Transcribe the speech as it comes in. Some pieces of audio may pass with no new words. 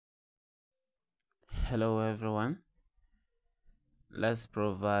Hello everyone, let's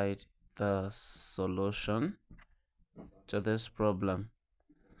provide the solution to this problem.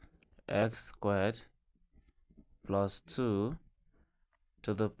 X squared plus 2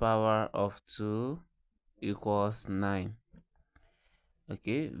 to the power of 2 equals 9.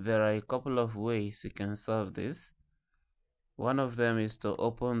 Okay, there are a couple of ways you can solve this. One of them is to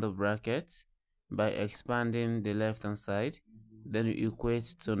open the bracket by expanding the left hand side, then you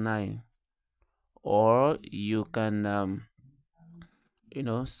equate to 9. Or you can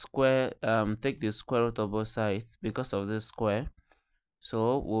take the square root of both sides because of this square.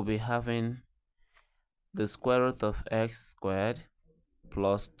 So we'll be having the square root of x squared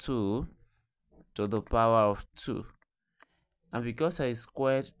plus 2 to the power of 2. And because I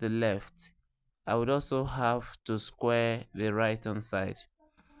squared the left, I would also have to square the right hand side.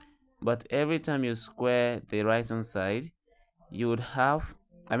 But every time you square the right hand side, you would have,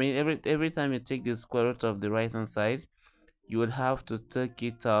 every time you take the square root of the right hand side, you would have to take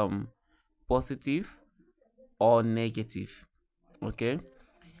it positive or negative. Okay,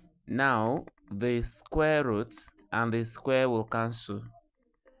 now the square root and the square will cancel,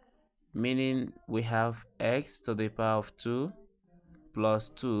 meaning we have x to the power of 2 plus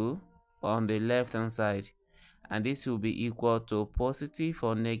 2 on the left hand side, and this will be equal to positive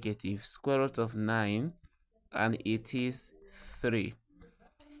or negative square root of 9, and it is 3.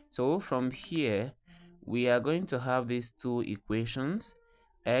 So from here we are going to have these two equations: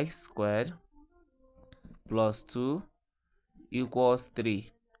 x squared plus 2 equals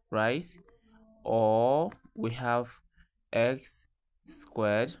 3, right? Or we have x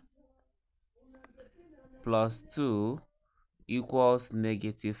squared plus 2 equals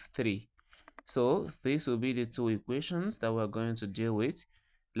negative 3. So these will be the two equations that we're going to deal with.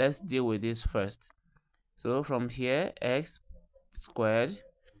 Let's deal with this first. So from here, x squared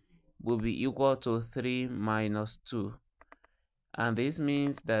will be equal to 3 minus 2. And this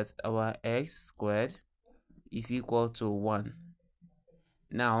means that our x squared is equal to 1.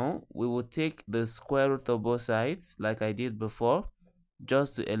 Now we will take the square root of both sides like I did before,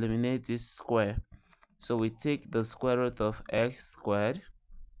 just to eliminate this square. So we take the square root of x squared,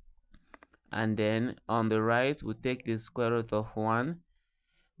 and then on the right we take the square root of 1,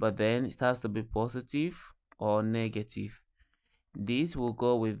 but then it has to be positive or negative. This will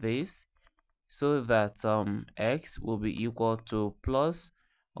go with this, so that x will be equal to plus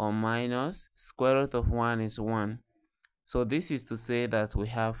or minus square root of 1 is 1. So this is to say that we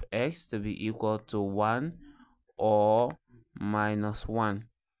have x to be equal to 1 or minus 1.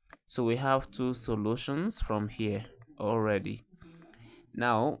 So we have two solutions from here already.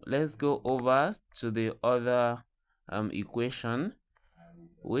 Now let's go over to the other equation,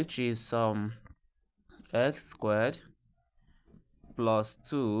 which is x squared plus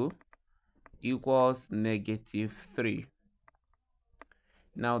 2 equals negative 3.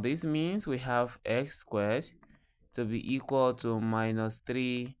 Now this means we have x squared to be equal to minus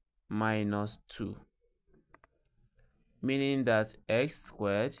 3 minus 2, meaning that x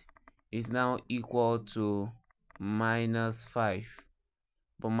squared is now equal to minus 5.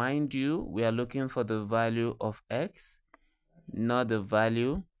 But mind you, we are looking for the value of x, not the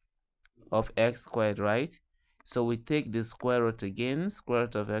value of x squared, right? So we take the square root again, square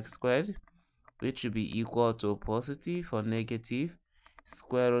root of x squared, which will be equal to positive or negative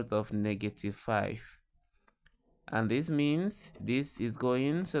square root of negative 5. And this means this is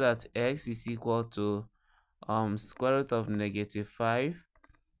going so that x is equal to square root of negative 5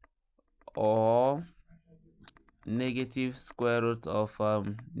 or negative square root of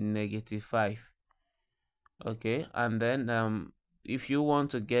negative 5. Okay, and then if you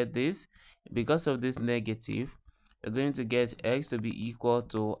want to get this, because of this negative, you're going to get x to be equal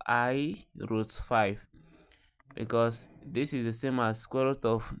to I root 5, because this is the same as square root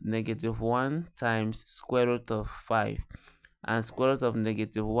of negative 1 times square root of 5, and square root of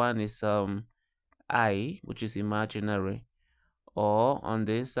negative 1 is I, which is imaginary. Or on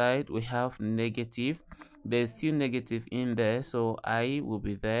this side we have negative, there's still negative in there, so I will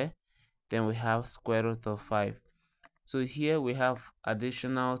be there. Then we have square root of 5. So here we have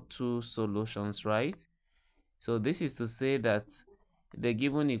additional two solutions, right? So this is to say that the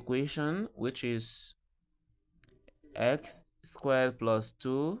given equation, which is x squared plus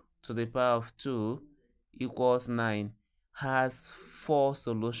 2 to the power of 2 equals 9, has 4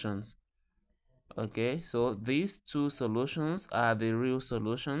 solutions. Okay, so these two solutions are the real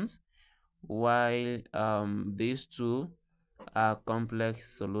solutions, while these two are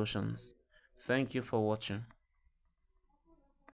complex solutions. Thank you for watching.